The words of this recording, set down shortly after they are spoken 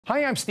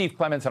Hi, I'm Steve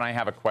Clemons, and I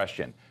have a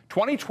question.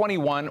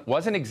 2021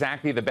 wasn't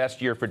exactly the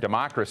best year for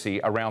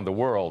democracy around the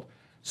world.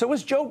 So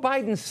was Joe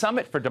Biden's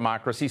Summit for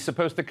Democracy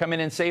supposed to come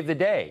in and save the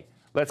day?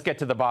 Let's get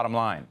to the bottom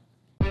line.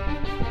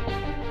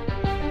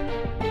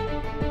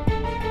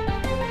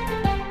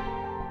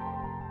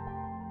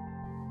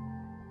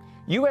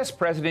 U.S.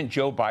 President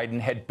Joe Biden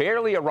had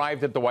barely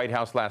arrived at the White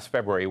House last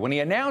February when he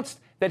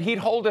announced that he'd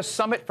hold a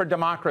Summit for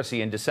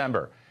Democracy in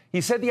December. He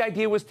said the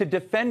idea was to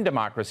defend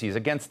democracies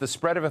against the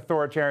spread of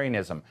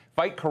authoritarianism,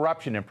 fight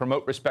corruption, and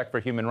promote respect for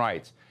human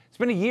rights. It's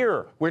been a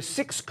year where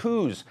 6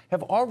 coups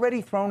have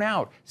already thrown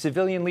out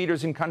civilian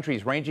leaders in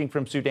countries ranging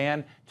from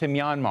Sudan to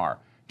Myanmar.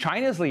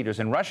 China's leaders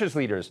and Russia's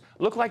leaders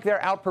look like they're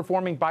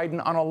outperforming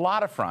Biden on a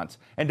lot of fronts,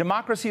 and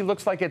democracy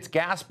looks like it's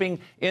gasping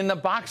in the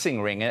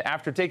boxing ring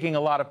after taking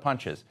a lot of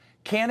punches.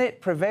 Can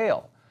it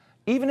prevail?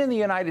 Even in the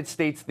United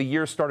States, the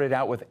year started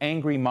out with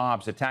angry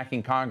mobs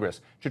attacking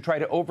Congress to try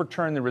to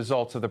overturn the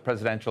results of the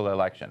presidential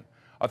election.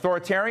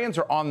 Authoritarians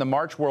are on the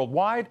march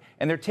worldwide,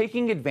 and they're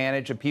taking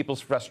advantage of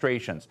people's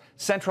frustrations,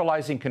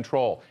 centralizing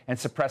control and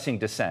suppressing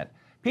dissent.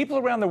 People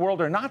around the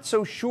world are not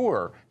so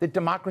sure that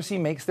democracy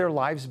makes their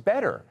lives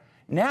better.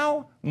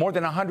 Now, more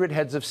than 100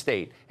 heads of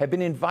state have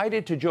been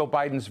invited to Joe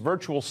Biden's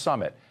virtual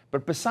summit.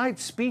 But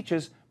besides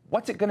speeches,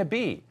 what's it going to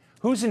be?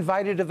 Who's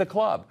invited to the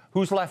club?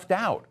 Who's left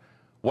out?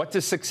 What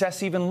does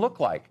success even look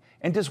like?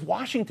 And does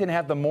Washington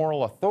have the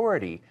moral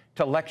authority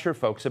to lecture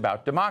folks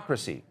about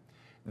democracy?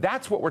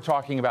 That's what we're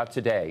talking about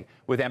today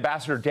with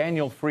Ambassador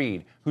Daniel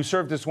Fried, who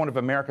served as one of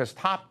America's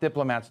top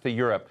diplomats to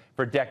Europe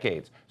for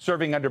decades,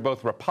 serving under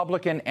both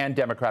Republican and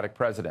Democratic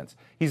presidents.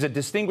 He's a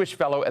distinguished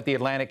fellow at the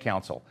Atlantic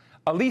Council.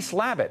 Elise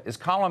Labott is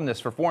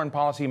columnist for Foreign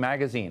Policy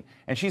magazine,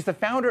 and she's the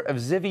founder of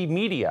Zivi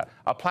Media,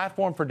 a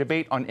platform for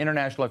debate on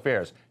international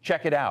affairs.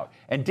 Check it out.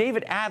 And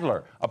David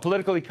Adler, a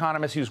political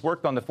economist who's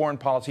worked on the foreign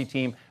policy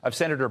team of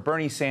Senator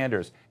Bernie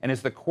Sanders and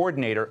is the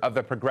coordinator of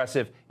the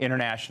Progressive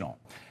International.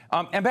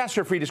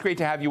 Ambassador Fried, it's great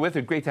to have you with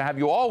us. Great to have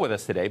you all with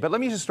us today. But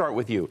let me just start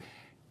with you.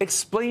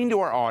 Explain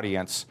to our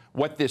audience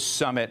what this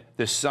Summit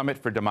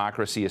for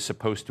Democracy, is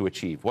supposed to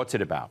achieve. What's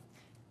it about?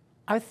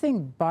 I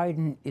think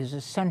Biden is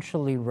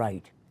essentially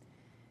right.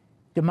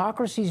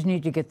 Democracies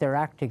need to get their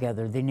act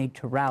together. They need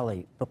to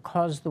rally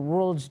because the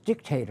world's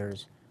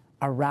dictators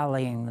are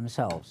rallying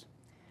themselves.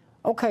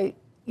 Okay,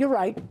 you're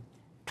right.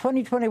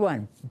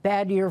 2021,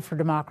 bad year for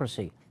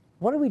democracy.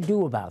 What do we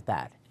do about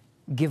that?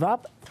 Give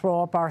up?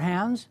 Throw up our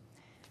hands?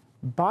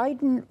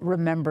 Biden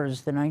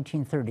remembers the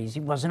 1930s. He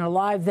wasn't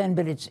alive then,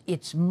 but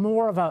it's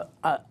more of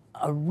a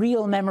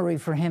real memory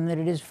for him than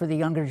it is for the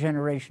younger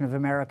generation of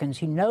Americans.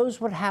 He knows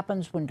what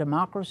happens when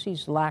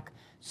democracies lack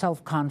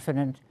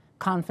self-confidence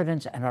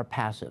and are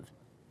passive.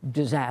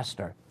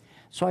 Disaster.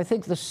 So I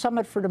think the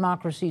Summit for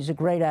Democracy is a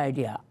great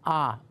idea.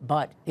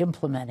 But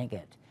implementing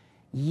it.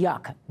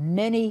 Yuck.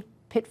 Many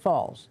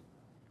pitfalls.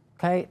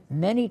 Okay?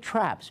 Many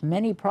traps,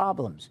 many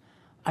problems.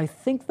 I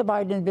think the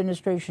Biden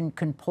administration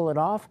can pull it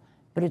off,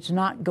 but it's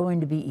not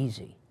going to be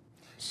easy.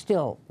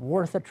 Still,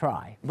 worth a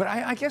try. But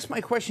I guess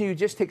my question, you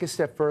just take a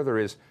step further,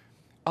 is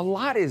a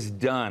lot is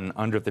done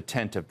under the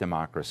tent of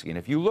democracy. And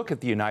if you look at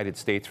the United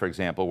States, for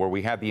example, where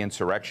we had the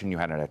insurrection, you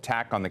had an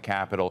attack on the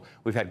Capitol,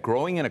 we've had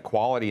growing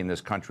inequality in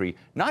this country,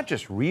 not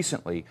just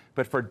recently,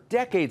 but for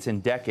decades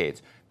and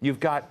decades. You've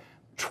got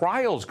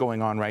trials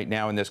going on right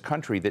now in this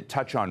country that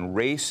touch on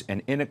race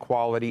and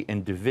inequality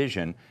and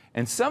division.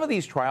 And some of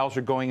these trials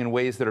are going in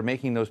ways that are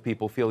making those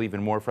people feel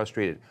even more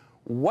frustrated.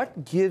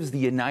 What gives the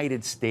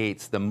United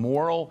States the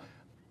moral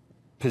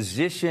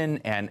position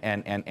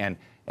and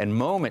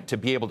moment to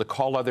be able to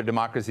call other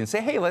democracies and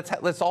say, hey,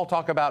 let's all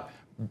talk about,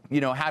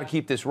 how to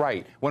keep this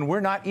right, when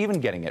we're not even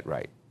getting it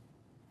right?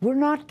 We're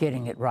not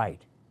getting it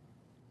right.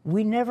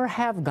 We never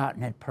have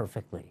gotten it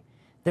perfectly.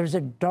 There's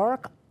a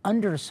dark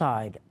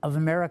underside of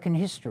American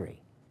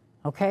history,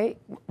 okay?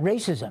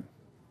 Racism,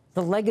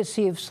 the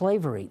legacy of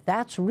slavery,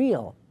 that's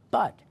real,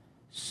 but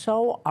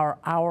so are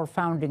our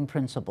founding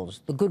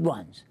principles, the good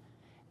ones.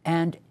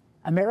 And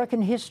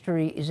American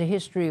history is a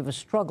history of a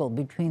struggle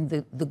between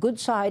the good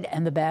side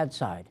and the bad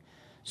side.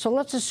 So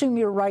let's assume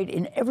you're right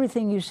in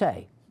everything you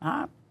say.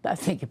 I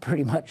think you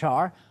pretty much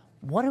are.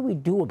 What do we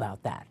do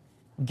about that?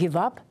 Give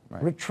up?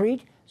 Right.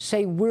 Retreat?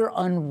 Say we're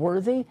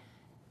unworthy?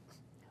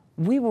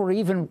 We were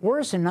even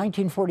worse in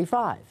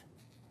 1945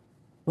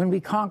 when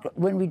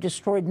we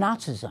destroyed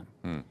Nazism.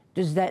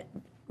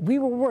 We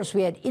were worse.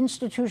 We had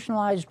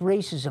institutionalized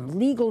racism,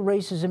 legal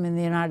racism in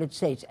the United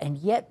States, and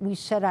yet we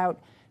set out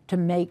to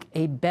make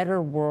a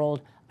better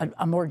world,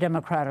 a more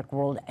democratic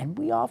world, and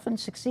we often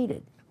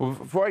succeeded. Well,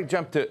 before I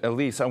jump to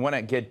Elise, I want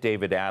to get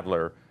David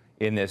Adler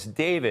in this.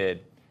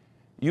 David,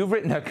 you've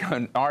written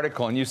an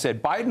article, and you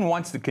said Biden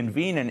wants to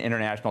convene an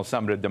international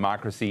summit of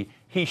democracy.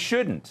 He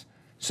shouldn't.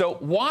 So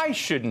why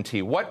shouldn't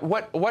he?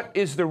 What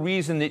is the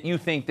reason that you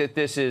think that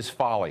this is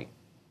folly?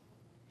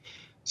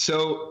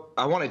 So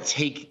I want to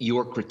take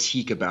your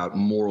critique about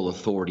moral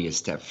authority a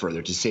step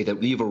further to say that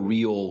we have a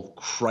real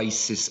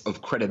crisis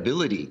of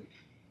credibility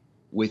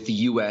with the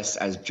U.S.,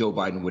 as Joe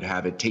Biden would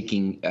have it,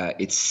 taking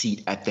its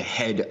seat at the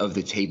head of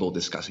the table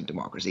discussing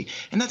democracy.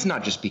 And that's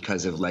not just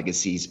because of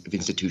legacies of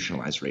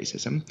institutionalized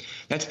racism.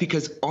 That's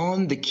because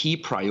on the key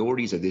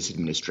priorities of this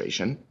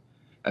administration,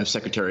 of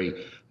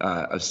Secretary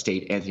of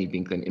State Anthony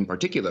Blinken in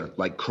particular,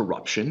 like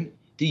corruption,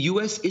 the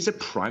U.S. is a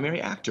primary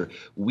actor.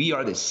 We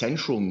are the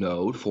central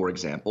node, for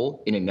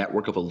example, in a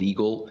network of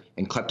illegal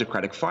and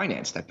kleptocratic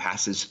finance that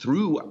passes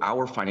through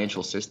our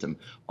financial system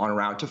en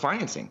route to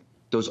financing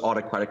those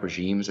autocratic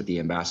regimes that the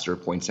ambassador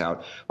points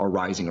out are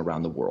rising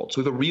around the world.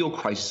 So we have a real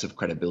crisis of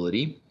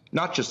credibility,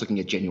 not just looking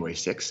at January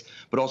 6th,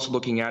 but also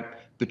looking at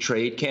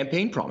betrayed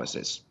campaign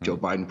promises. Joe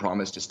Biden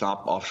promised to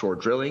stop offshore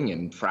drilling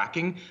and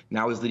fracking,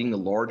 now is leading the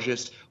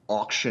largest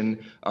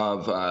auction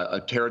of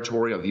a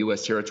territory, of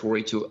U.S.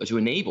 territory, to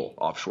enable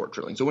offshore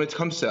drilling. So when it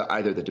comes to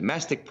either the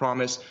domestic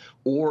promise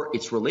or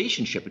its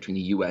relationship between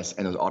the U.S.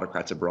 and those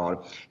autocrats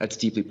abroad, that's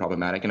deeply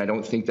problematic. And I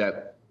don't think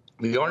that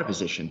we are in a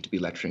position to be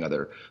lecturing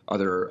other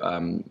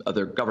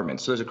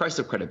governments. So there's a crisis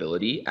of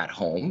credibility at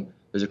home.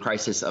 There's a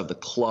crisis of the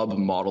club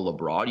model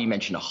abroad. You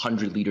mentioned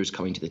 100 leaders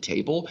coming to the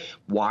table.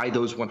 Why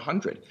those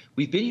 100?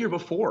 We've been here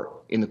before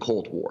in the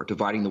Cold War,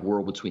 dividing the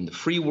world between the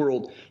free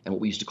world and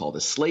what we used to call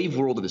the slave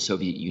world of the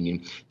Soviet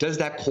Union. Does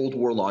that Cold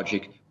War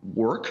logic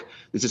work?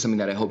 This is something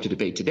that I hope to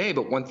debate today,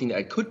 but one thing that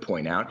I could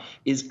point out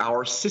is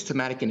our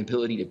systematic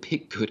inability to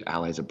pick good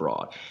allies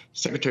abroad.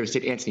 Secretary of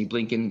State Antony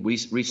Blinken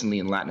recently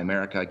in Latin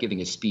America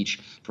giving a speech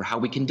for how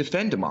we can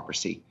defend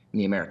democracy in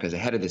the Americas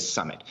ahead of this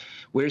summit.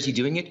 Where is he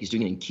doing it? He's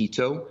doing it in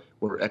Quito,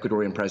 where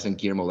Ecuadorian President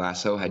Guillermo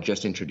Lasso had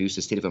just introduced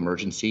a state of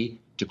emergency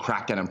to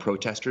crack down on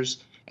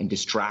protesters and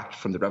distract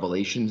from the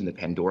revelations in the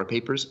Pandora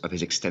Papers of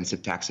his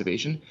extensive tax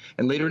evasion.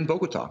 And later in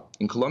Bogota,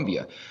 in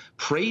Colombia,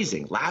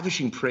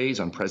 lavishing praise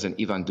on President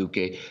Ivan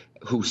Duque,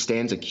 who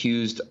stands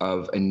accused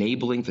of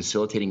enabling,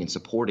 facilitating, and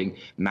supporting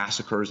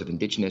massacres of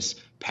indigenous,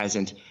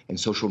 peasant, and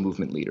social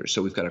movement leaders.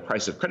 So we've got a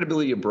crisis of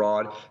credibility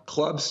abroad,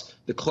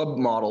 the club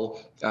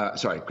model,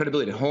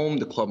 credibility at home,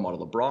 the club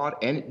model abroad,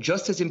 and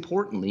just as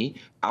importantly,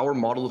 our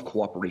model of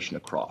cooperation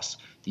across.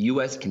 The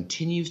U.S.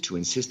 continues to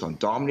insist on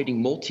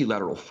dominating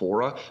multilateral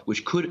fora,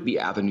 which could be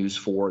avenues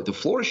for the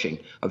flourishing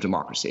of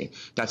democracy.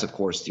 That's, of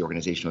course, the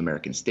Organization of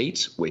American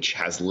States, which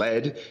has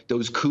led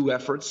those coup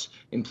efforts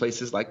in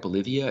places like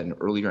Bolivia and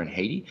earlier in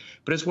Haiti,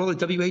 but as well as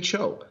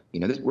WHO. You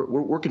know,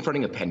 we're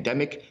confronting a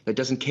pandemic that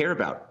doesn't care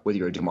about whether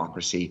you're a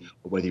democracy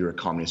or whether you're a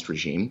communist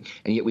regime,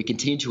 and yet we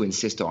continue to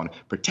insist on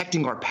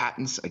protecting our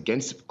patents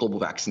against global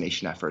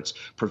vaccination efforts,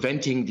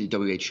 preventing the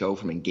WHO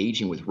from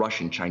engaging with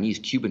Russian, Chinese,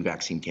 Cuban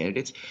vaccine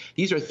candidates.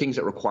 These are things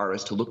that require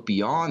us to look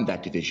beyond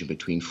that division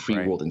between free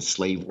world and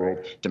slave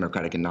world,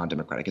 democratic and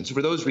non-democratic. And so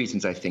for those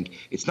reasons, I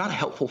think it's not a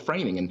helpful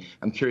framing, and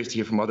I'm curious to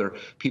hear from other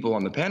people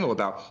on the panel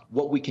about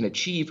what we can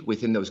achieve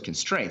within those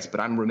constraints,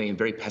 but I'm remain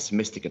very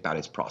pessimistic about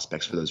its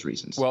prospects for those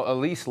reasons. Well,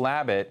 Elise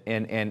Labott,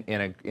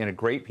 in a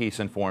great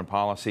piece in Foreign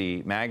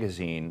Policy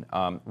magazine,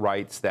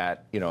 writes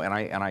that, you know, and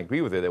I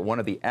agree with her, that one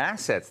of the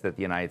assets that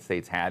the United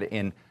States had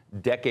in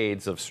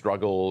decades of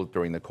struggle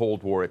during the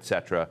Cold War, et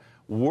cetera,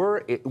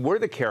 were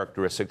the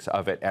characteristics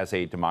of it as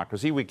a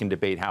democracy. We can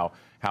debate how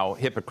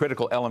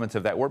hypocritical elements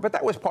of that were, but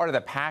that was part of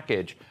the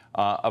package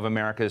of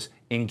America's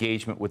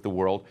engagement with the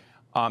world.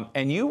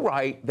 And you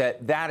write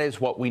that that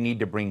is what we need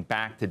to bring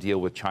back to deal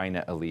with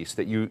China, Elise.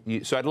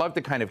 So I'd love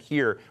to kind of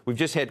hear. We've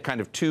just had kind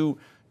of two,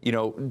 you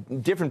know,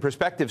 different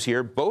perspectives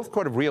here, both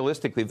kind of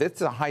realistically. This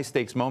is a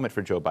high-stakes moment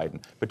for Joe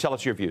Biden. But tell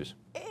us your views.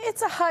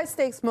 It's a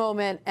high-stakes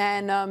moment,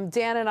 and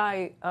Dan and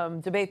I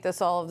debate this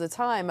all of the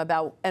time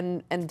about,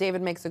 and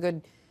David makes a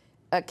good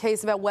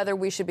case about whether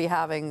we should be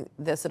having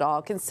this at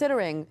all,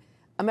 considering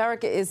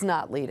America is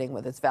not leading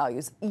with its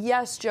values.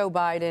 Yes, Joe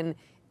Biden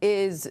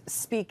is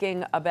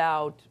speaking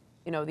about,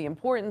 you know, the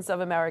importance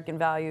of American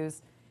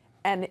values,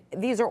 and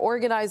these are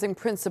organizing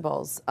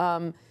principles.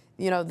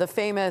 You know, the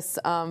famous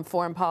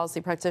foreign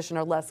policy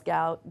practitioner Les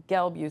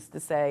Gelb used to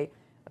say,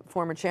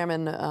 former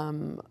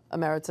chairman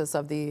emeritus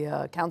of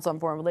the Council on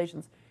Foreign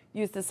Relations,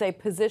 used to say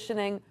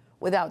positioning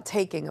without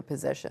taking a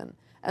position.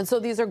 And so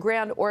these are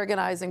grand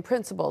organizing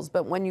principles.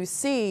 But when you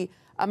see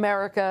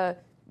America,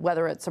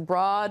 whether it's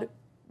abroad,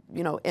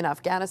 you know, in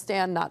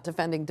Afghanistan, not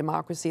defending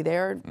democracy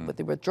there with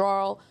the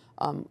withdrawal,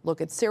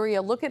 look at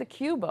Syria, look at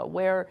Cuba,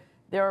 where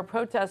there are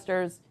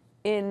protesters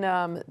in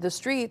the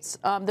streets.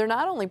 They're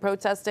not only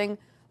protesting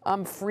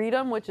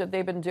freedom, which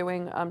they've been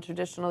doing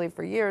traditionally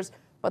for years,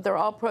 but they're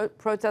all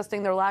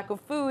protesting their lack of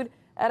food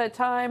at a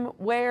time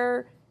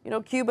where, you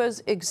know,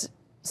 Cuba's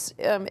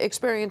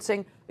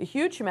experiencing a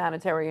huge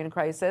humanitarian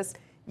crisis,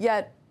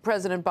 yet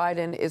President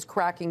Biden is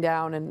cracking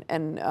down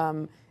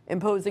and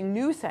imposing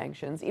new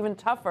sanctions, even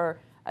tougher,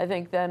 I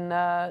think,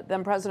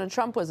 than President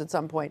Trump was at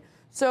some point.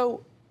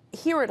 So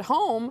here at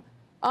home,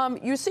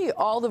 you see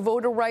all the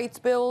voter rights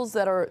bills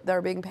that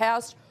are being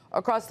passed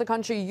across the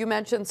country. You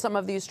mentioned some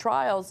of these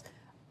trials.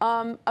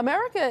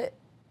 America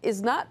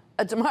is not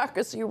a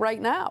democracy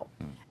right now.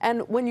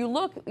 And when you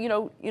look, you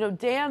know,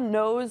 Dan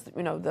knows,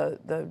 you know,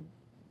 the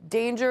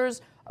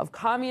dangers of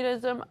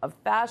communism, of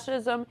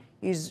fascism.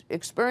 He's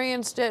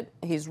experienced it.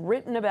 He's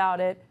written about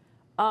it.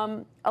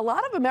 a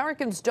lot of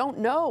Americans don't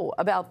know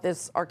about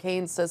this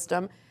arcane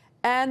system.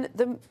 And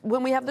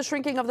when we have the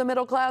shrinking of the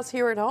middle class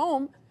here at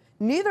home,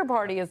 neither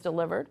party has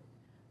delivered.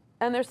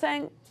 And they're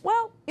saying,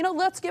 well,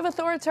 let's give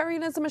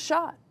authoritarianism a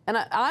shot. And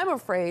I'm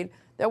afraid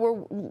that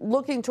we're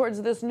looking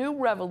towards this new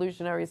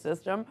revolutionary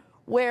system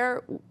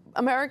where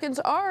Americans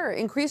are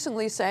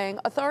increasingly saying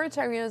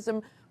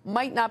authoritarianism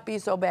might not be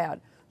so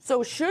bad.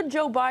 So should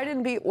Joe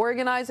Biden be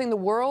organizing the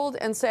world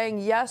and saying,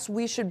 yes,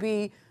 we should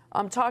be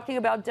talking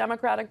about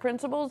democratic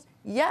principles?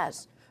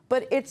 Yes.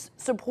 But it's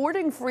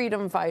supporting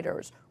freedom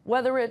fighters,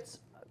 whether it's,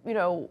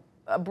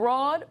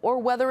 abroad or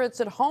whether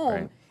it's at home.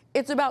 Right.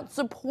 It's about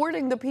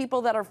supporting the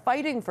people that are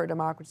fighting for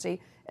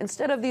democracy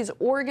instead of these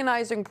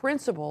organizing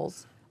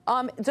principles.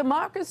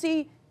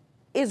 Democracy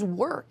is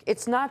work.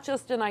 It's not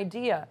just an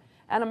idea.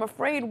 And I'm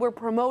afraid we're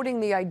promoting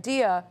the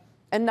idea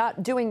and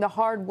not doing the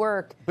hard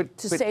work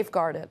to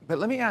safeguard it. But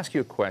let me ask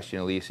you a question,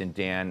 Elise and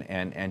Dan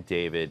and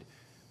David.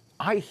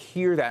 I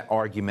hear that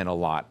argument a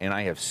lot, and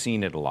I have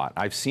seen it a lot.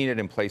 I've seen it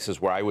in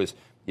places where I was,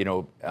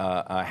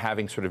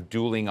 having sort of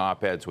dueling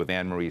op-eds with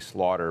Anne-Marie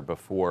Slaughter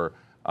before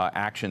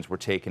actions were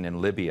taken in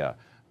Libya,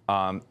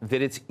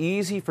 that it's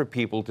easy for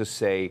people to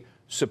say,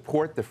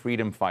 support the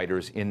freedom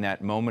fighters in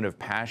that moment of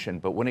passion.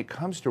 But when it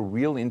comes to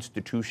real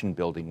institution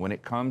building, when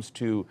it comes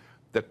to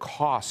the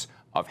costs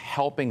of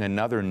helping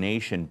another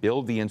nation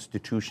build the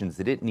institutions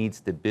that it needs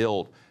to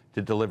build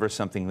to deliver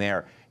something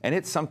there, and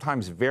it's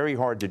sometimes very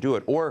hard to do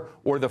it, or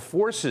the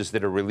forces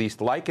that are released,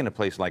 like in a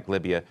place like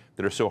Libya,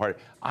 that are so hard.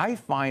 I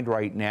find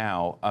right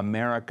now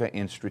America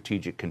in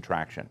strategic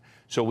contraction.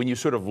 So when you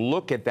sort of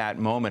look at that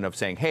moment of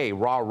saying, hey,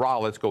 rah, rah,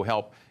 let's go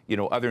help,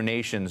 other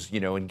nations,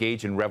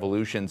 engage in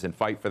revolutions and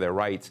fight for their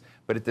rights,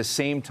 but at the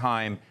same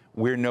time,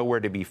 we're nowhere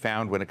to be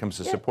found when it comes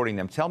to supporting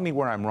them. Tell me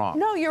where I'm wrong.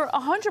 No, you're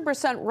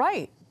 100%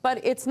 right.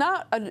 But it's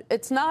not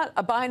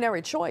a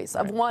binary choice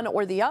of one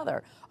or the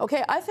other.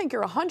 Okay, I think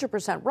you're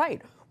 100%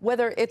 right.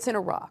 Whether it's in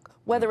Iraq,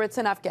 whether it's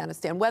in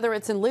Afghanistan, whether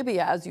it's in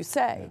Libya, as you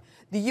say,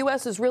 the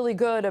U.S. is really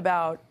good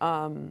about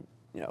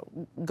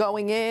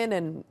going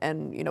in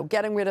and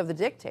getting rid of the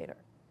dictator.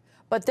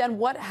 But then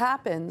what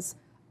happens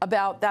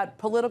about that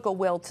political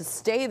will to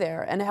stay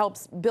there and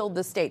helps build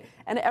the state?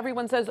 And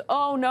everyone says,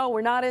 oh, no,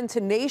 we're not into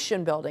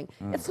nation building.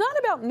 It's not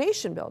about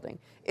nation building.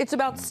 It's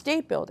about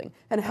state building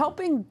and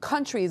helping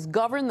countries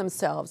govern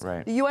themselves.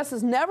 Right. The U.S.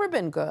 has never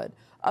been good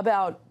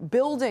about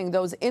building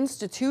those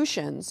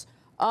institutions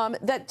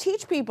that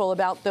teach people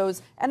about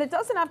those. And it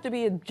doesn't have to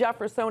be a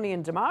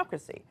Jeffersonian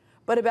democracy,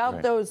 but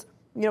about those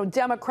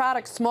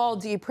democratic small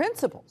d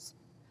principles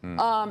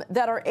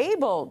that are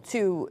able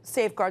to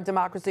safeguard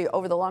democracy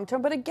over the long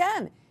term. But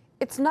again,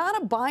 it's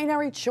not a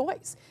binary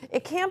choice.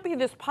 It can't be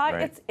this pie.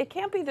 Right. It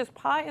can't be this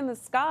pie in the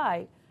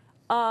sky,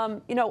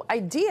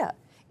 idea.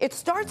 It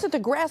starts at the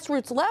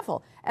grassroots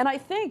level, and I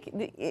think,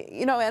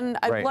 and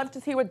I'd love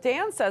to see what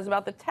Dan says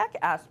about the tech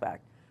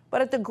aspect.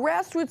 But at the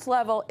grassroots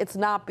level, it's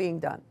not being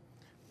done.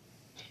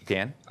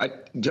 Dan?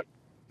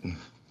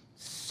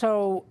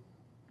 So,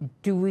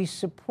 do we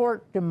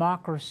support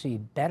democracy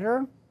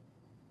better,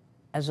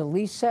 as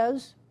Elise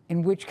says,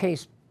 in which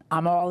case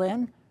I'm all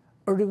in,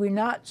 or do we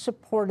not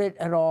support it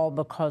at all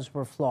because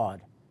we're flawed,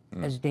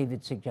 as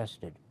David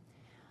suggested?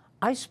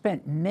 I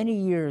spent many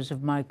years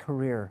of my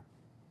career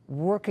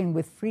working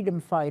with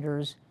freedom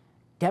fighters,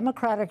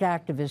 democratic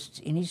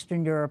activists in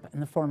Eastern Europe and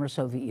the former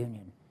Soviet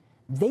Union.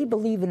 They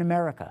believe in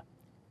America.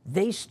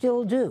 They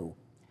still do.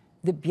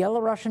 The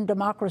Belarusian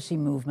democracy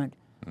movement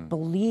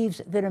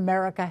believes that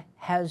America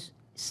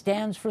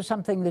stands for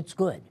something that's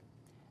good.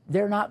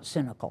 They're not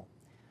cynical.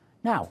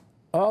 Now,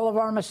 all of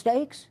our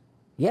mistakes,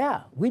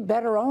 yeah, we'd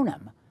better own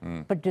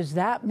them. But does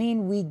that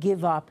mean we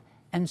give up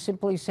and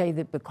simply say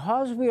that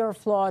because we are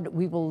flawed,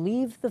 we will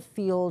leave the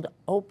field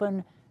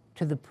open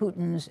to the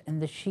Putins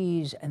and the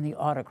Xis and the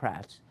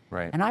autocrats?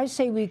 Right. And I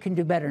say we can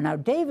do better. Now,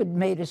 David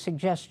made a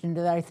suggestion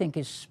that I think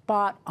is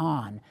spot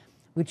on,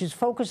 which is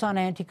focus on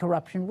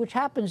anti-corruption, which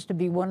happens to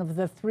be one of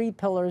the 3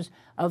 pillars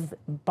of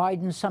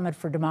Biden's Summit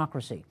for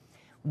Democracy.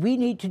 We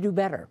need to do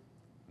better.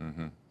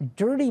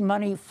 Dirty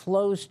money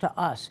flows to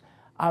us.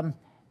 And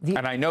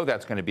I know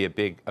that's going to be a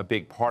big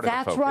part of the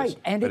focus. That's right,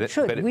 and it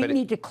should. We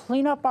need to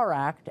clean up our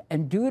act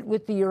and do it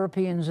with the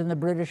Europeans and the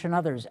British and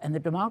others, and the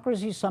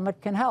Democracy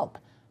Summit can help.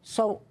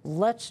 So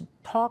let's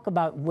talk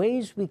about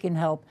ways we can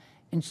help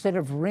instead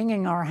of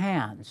wringing our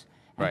hands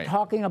and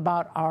talking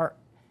about our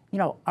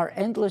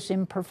endless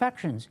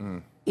imperfections.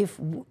 If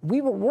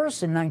we were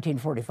worse in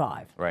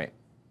 1945,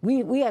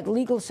 we had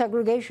legal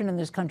segregation in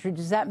this country.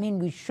 Does that mean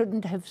we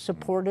shouldn't have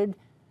supported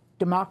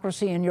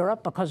democracy in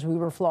Europe because we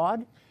were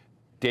flawed?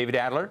 David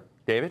Adler?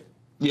 David?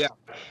 Yeah,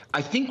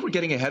 I think we're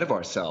getting ahead of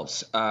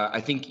ourselves.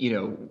 I think,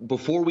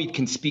 before we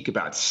can speak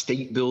about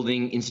state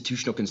building,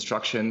 institutional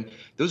construction,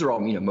 those are all,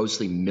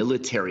 mostly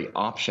military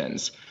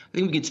options. I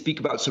think we can speak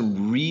about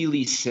some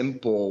really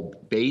simple,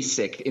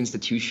 basic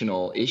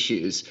institutional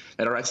issues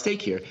that are at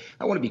stake here.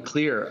 I want to be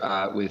clear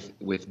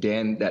with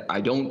Dan that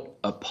I don't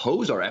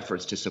oppose our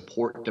efforts to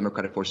support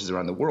democratic forces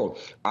around the world.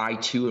 I,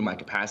 too, in my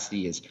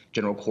capacity as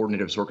general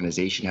coordinator of this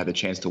organization, have the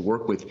chance to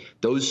work with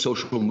those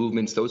social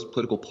movements, those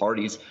political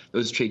parties,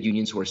 those trade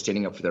unions who are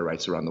standing up for their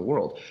rights around the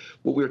world.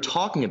 What we're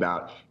talking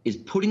about is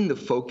putting the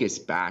focus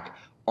back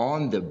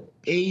on the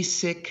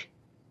basic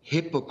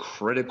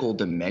hypocritical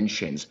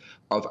dimensions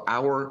of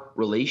our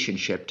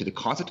relationship to the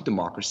concept of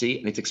democracy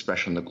and its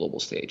expression on the global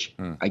stage.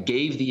 I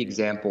gave the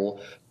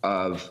example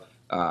of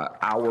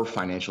our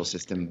financial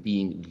system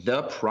being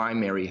the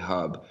primary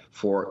hub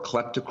for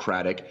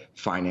kleptocratic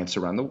finance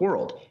around the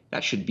world.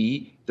 That should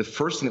be the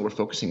first thing that we're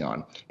focusing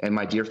on. And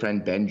my dear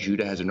friend Ben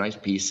Judah has a nice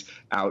piece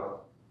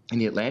out in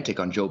The Atlantic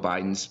on Joe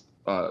Biden's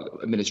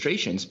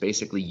administration's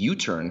basically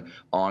U-turn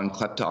on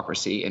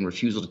kleptocracy and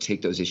refusal to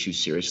take those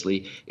issues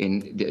seriously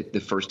in the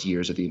first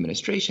years of the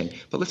administration.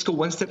 But let's go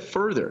one step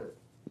further.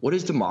 What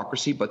is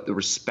democracy but the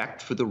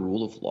respect for the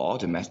rule of law,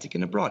 domestic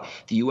and abroad?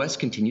 The U.S.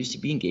 continues to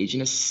be engaged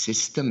in a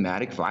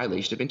systematic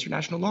violation of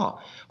international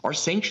law. Our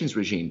sanctions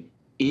regime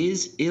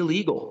is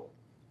illegal.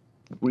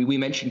 We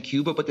mentioned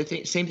Cuba, but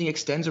the same thing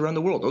extends around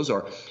the world. Those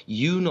are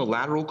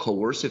unilateral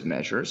coercive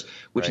measures,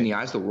 which in the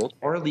eyes of the world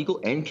are illegal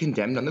and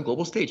condemned on the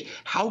global stage.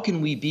 How can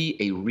we be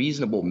a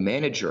reasonable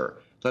manager,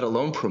 let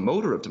alone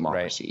promoter of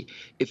democracy,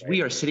 if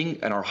we are sitting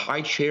in our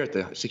high chair at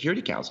the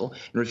Security Council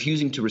and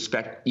refusing to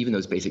respect even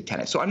those basic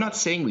tenets? So I'm not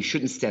saying we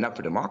shouldn't stand up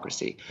for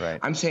democracy.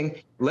 I'm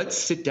saying let's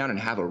sit down and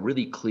have a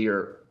really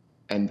clear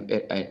and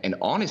an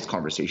honest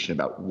conversation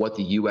about what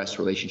the U.S.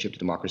 relationship to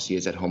democracy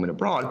is at home and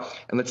abroad,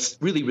 and let's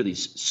really, really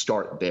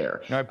start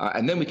there.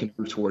 And then we can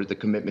move toward the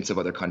commitments of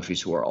other countries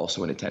who are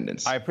also in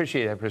attendance. I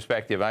appreciate that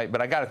perspective,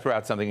 but I got to throw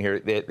out something here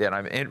that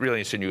I'm really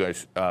interested in you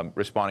guys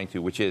responding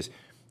to, which is,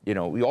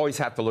 we always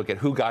have to look at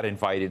who got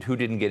invited, who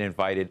didn't get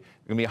invited.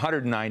 There are going to be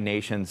 109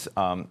 nations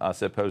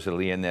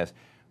supposedly in this,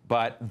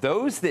 but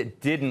those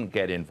that didn't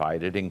get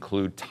invited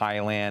include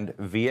Thailand,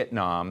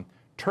 Vietnam,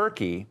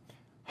 Turkey,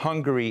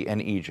 Hungary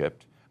and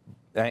Egypt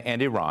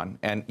and Iran.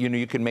 And,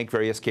 you can make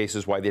various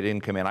cases why they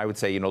didn't come in. I would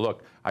say,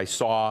 look, I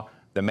saw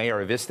the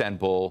mayor of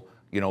Istanbul,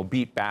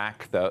 beat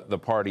back the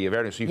party of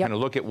Erdogan. So you can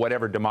look at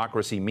whatever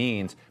democracy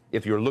means.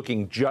 If you're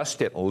looking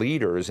just at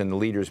leaders and the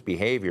leaders'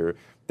 behavior,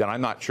 then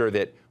I'm not sure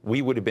that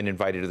we would have been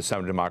invited to the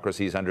Summit of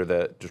Democracies under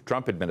the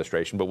Trump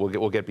administration, but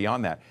we'll get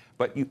beyond that.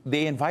 But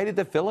they invited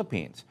the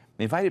Philippines.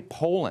 They invited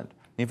Poland.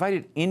 They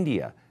invited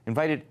India,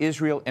 invited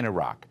Israel and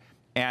Iraq.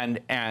 And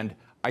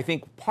I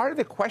think part of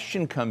the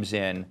question comes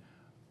in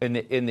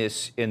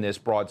this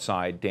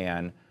broadside,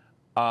 Dan.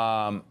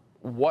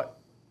 What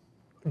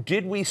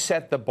did we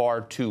set the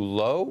bar too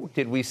low?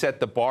 Did we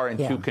set the bar in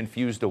too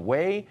confused a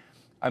way?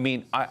 I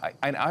mean,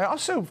 I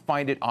also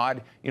find it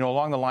odd,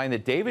 along the line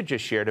that David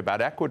just shared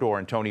about Ecuador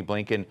and Tony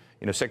Blinken,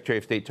 Secretary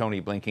of State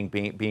Tony Blinken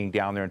being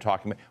down there and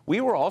talking. We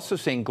were also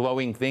saying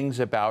glowing things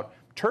about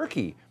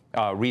Turkey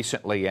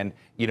recently, and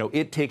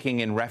it taking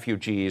in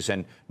refugees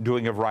and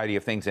doing a variety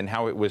of things, and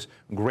how it was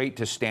great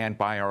to stand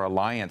by our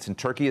alliance. And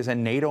Turkey is a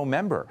NATO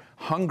member.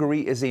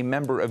 Hungary is a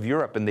member of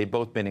Europe, and they've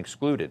both been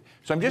excluded.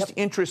 So I'm just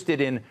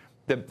interested in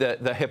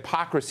the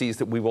hypocrisies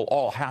that we will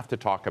all have to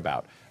talk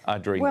about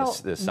during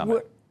this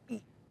summit.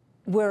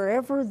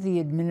 Wherever the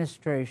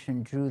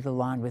administration drew the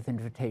line with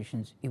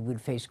invitations, it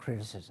would face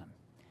criticism.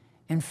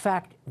 In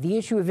fact, the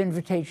issue of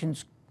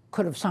invitations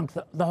could have sunk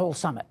the whole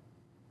summit.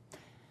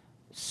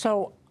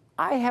 So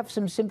I have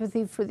some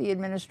sympathy for the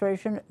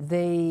administration.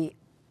 They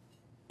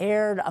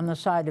erred on the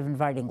side of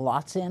inviting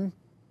lots in,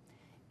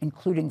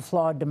 including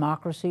flawed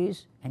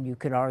democracies, and you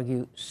could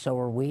argue so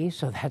are we,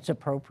 so that's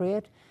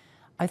appropriate.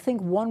 I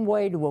think one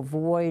way to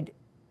avoid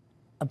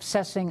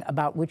obsessing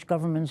about which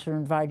governments are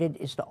invited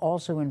is to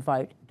also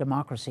invite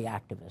democracy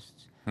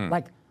activists.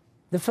 Like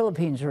the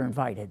Philippines are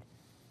invited.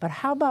 But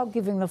how about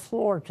giving the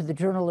floor to the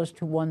journalist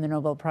who won the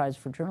Nobel Prize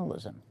for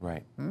Journalism?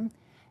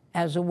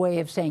 As a way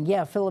of saying,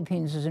 yeah,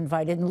 Philippines is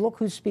invited, and look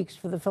who speaks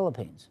for the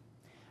Philippines.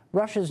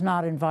 Russia's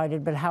not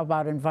invited, but how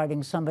about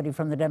inviting somebody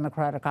from the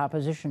Democratic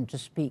opposition to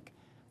speak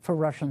for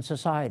Russian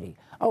society?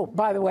 Oh,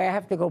 by the way, I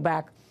have to go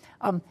back.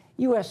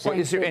 U.S. Well,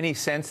 is there any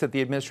sense that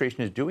the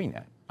administration is doing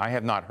that? I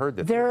have not heard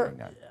that they're doing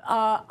that.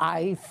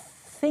 I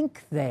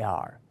think they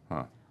are.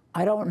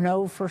 I don't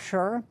know for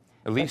sure.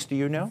 Elise, do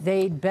you know?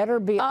 They'd better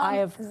be.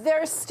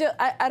 There's still.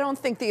 I don't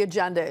think the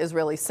agenda is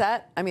really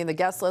set. I mean, the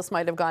guest list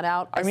might have gone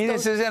out. I mean,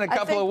 this is in a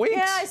couple of weeks.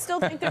 Yeah, I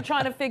still think they're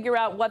trying to figure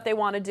out what they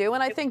want to do.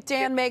 And I think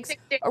Dan makes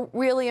a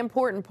really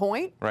important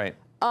point. Right.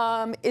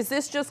 Is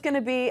this just going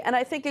to be? And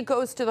I think it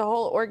goes to the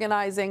whole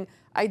organizing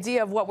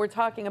idea of what we're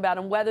talking about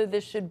and whether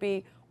this should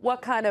be,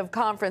 what kind of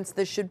conference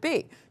this should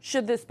be.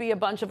 Should this be a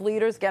bunch of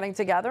leaders getting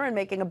together and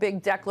making a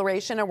big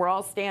declaration and we're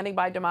all standing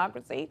by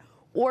democracy?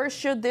 Or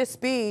should this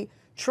be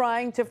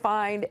trying to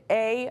find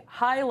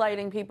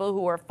highlighting people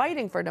who are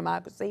fighting for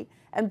democracy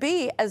And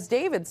B, as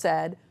David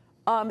said,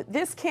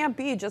 this can't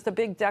be just a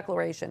big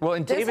declaration. Well,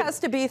 and this has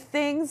to be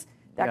things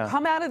that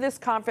come out of this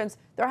conference.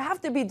 There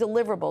have to be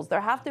deliverables.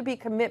 There have to be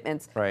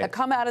commitments that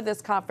come out of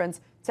this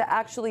conference to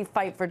actually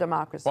fight for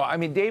democracy. Well, I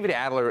mean, David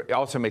Adler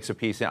also makes a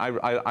piece, and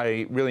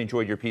I really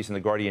enjoyed your piece in The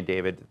Guardian,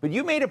 David. But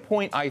you made a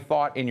point, I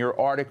thought, in your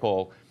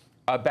article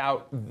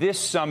about this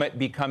summit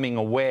becoming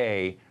a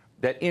way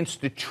that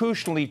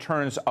institutionally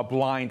turns a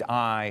blind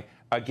eye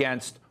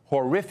against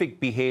horrific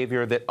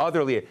behavior that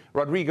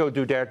Rodrigo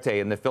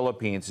Duterte in the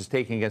Philippines is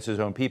taking against his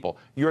own people.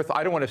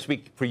 I don't want to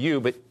speak for you,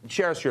 but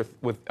share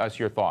with us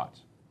your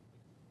thoughts.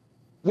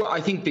 Well,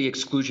 I think the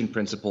exclusion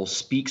principle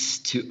speaks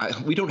to,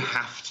 we don't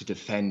have to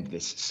defend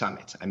this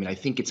summit. I mean, I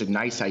think it's a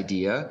nice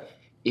idea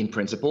in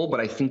principle, but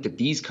I think that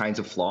these kinds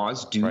of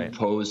flaws do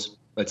pose,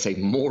 let's say,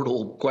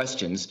 mortal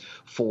questions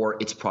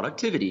for its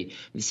productivity.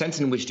 The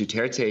sense in which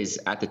Duterte is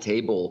at the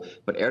table,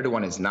 but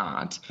Erdogan is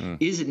not,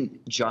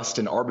 isn't just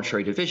an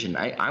arbitrary division.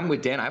 I'm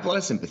with Dan. I have a lot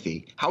of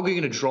sympathy. How are we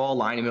going to draw a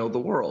line in the middle of the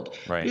world?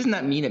 Doesn't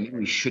that mean that maybe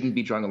we shouldn't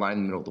be drawing a line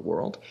in the middle of the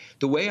world?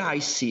 The way I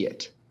see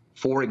it,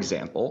 for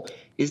example,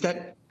 is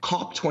that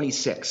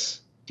COP26,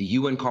 the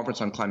UN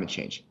Conference on Climate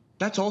Change,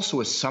 that's also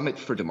a summit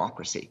for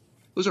democracy.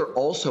 Those are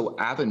also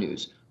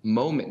avenues,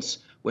 moments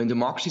when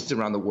democracies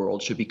around the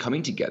world should be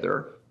coming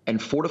together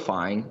and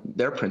fortifying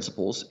their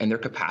principles and their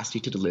capacity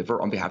to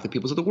deliver on behalf of the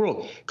peoples of the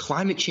world.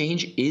 Climate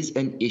change is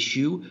an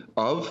issue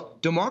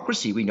of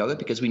democracy. We know that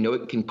because we know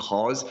it can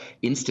cause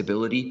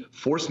instability,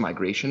 forced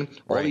migration,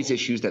 all these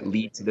issues that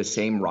lead to the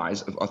same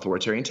rise of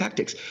authoritarian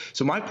tactics.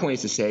 So my point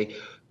is to say,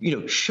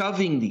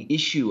 shoving the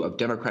issue of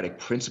democratic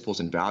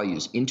principles and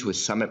values into a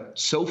summit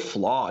so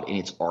flawed in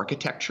its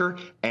architecture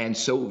and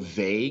so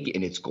vague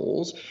in its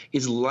goals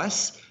is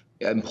less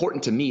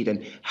important to me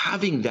than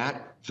having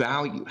that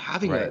value,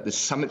 having the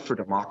Summit for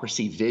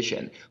Democracy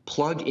vision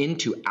plug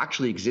into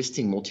actually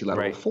existing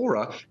multilateral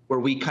fora where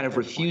we kind of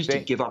refuse to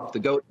give up the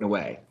goat in a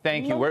way.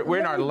 Thank you. We're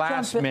in our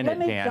last minute,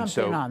 Dan.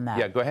 So on that.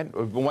 Yeah, go ahead.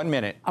 1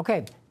 minute.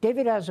 Okay,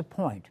 David has a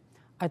point.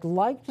 I'd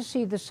like to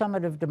see the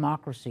Summit of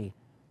Democracy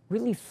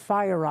really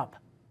fire up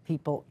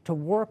people to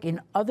work in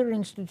other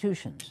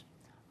institutions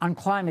on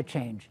climate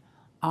change,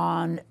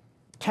 on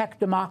tech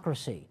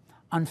democracy,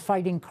 on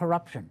fighting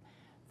corruption.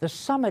 The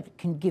summit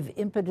can give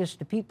impetus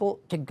to people,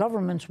 to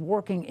governments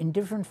working in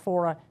different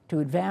fora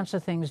to advance the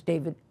things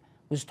David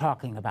was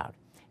talking about.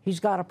 He's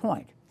got a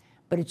point,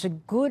 but it's a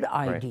good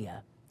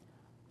idea.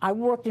 I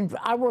worked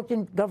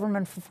in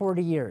government for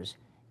 40 years.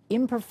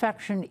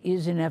 Imperfection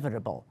is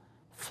inevitable.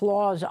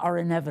 Flaws are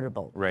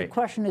inevitable. The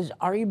question is,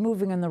 are you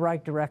moving in the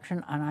right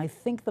direction? And I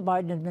think the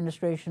Biden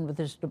administration with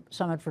this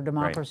Summit for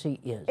Democracy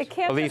is. It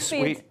can't Elise, just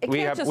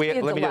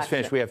be, let me just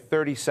finish. We have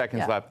 30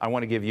 seconds left. I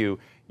want to give you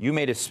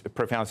made a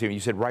profound statement. You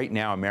said right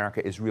now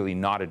America is really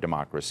not a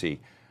democracy.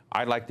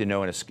 I'd like to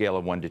know in a scale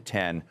of 1 to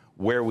 10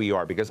 where we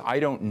are, because I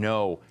don't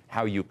know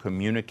how you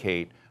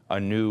communicate a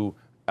new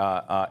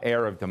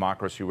era of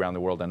democracy around the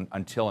world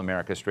until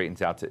America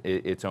straightens out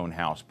its own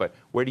house. But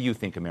where do you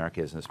think America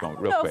is in this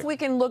moment? Real quick. I don't know if we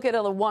can look at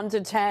a 1 to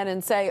 10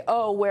 and say,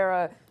 oh, we're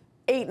a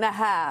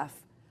 8.5.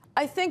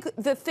 I think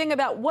the thing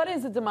about what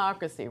is a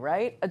democracy,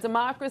 right? A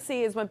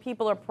democracy is when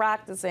people are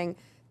practicing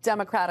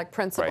democratic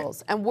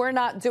principles, and we're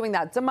not doing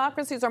that.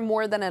 Democracies are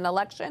more than an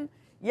election.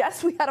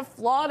 Yes, we had a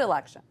flawed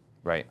election.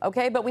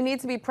 Okay, but we need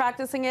to be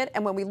practicing it.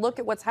 And when we look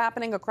at what's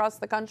happening across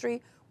the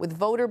country with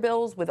voter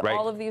bills, with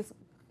all of these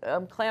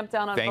clamp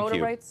down on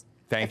voter rights.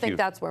 I think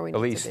that's where we need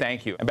Elise, to be.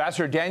 thank you.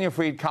 Ambassador Daniel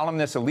Fried,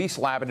 columnist Elise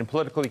Labott, and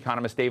political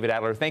economist David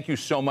Adler, thank you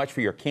so much for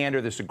your candor.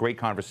 This is a great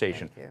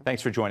conversation.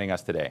 Thanks for joining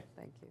us today.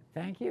 Thank you.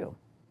 Thank you.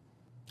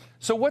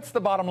 So what's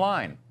the bottom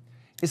line?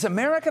 Is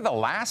America the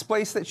last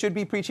place that should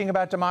be preaching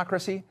about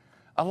democracy?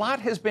 A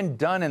lot has been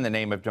done in the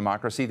name of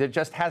democracy that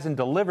just hasn't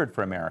delivered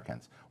for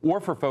Americans or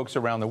for folks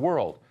around the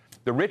world.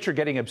 The rich are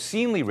getting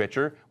obscenely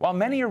richer, while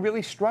many are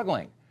really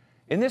struggling.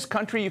 In this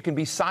country, you can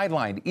be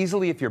sidelined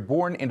easily if you're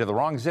born into the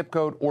wrong zip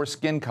code or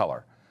skin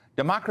color.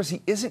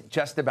 Democracy isn't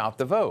just about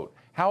the vote.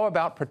 How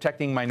about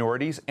protecting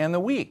minorities and the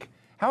weak?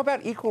 How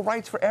about equal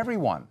rights for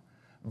everyone?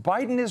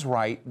 Biden is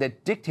right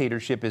that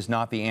dictatorship is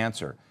not the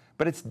answer,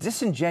 but it's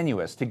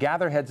disingenuous to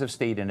gather heads of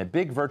state in a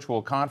big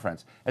virtual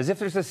conference as if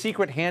there's a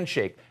secret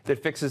handshake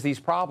that fixes these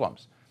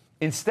problems.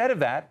 Instead of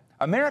that,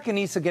 America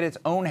needs to get its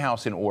own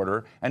house in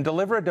order and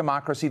deliver a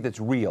democracy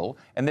that's real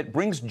and that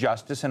brings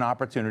justice and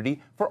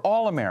opportunity for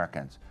all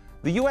Americans.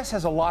 The U.S.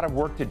 has a lot of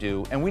work to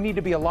do, and we need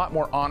to be a lot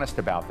more honest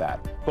about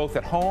that, both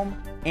at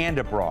home and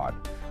abroad.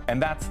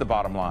 And that's the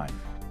bottom line.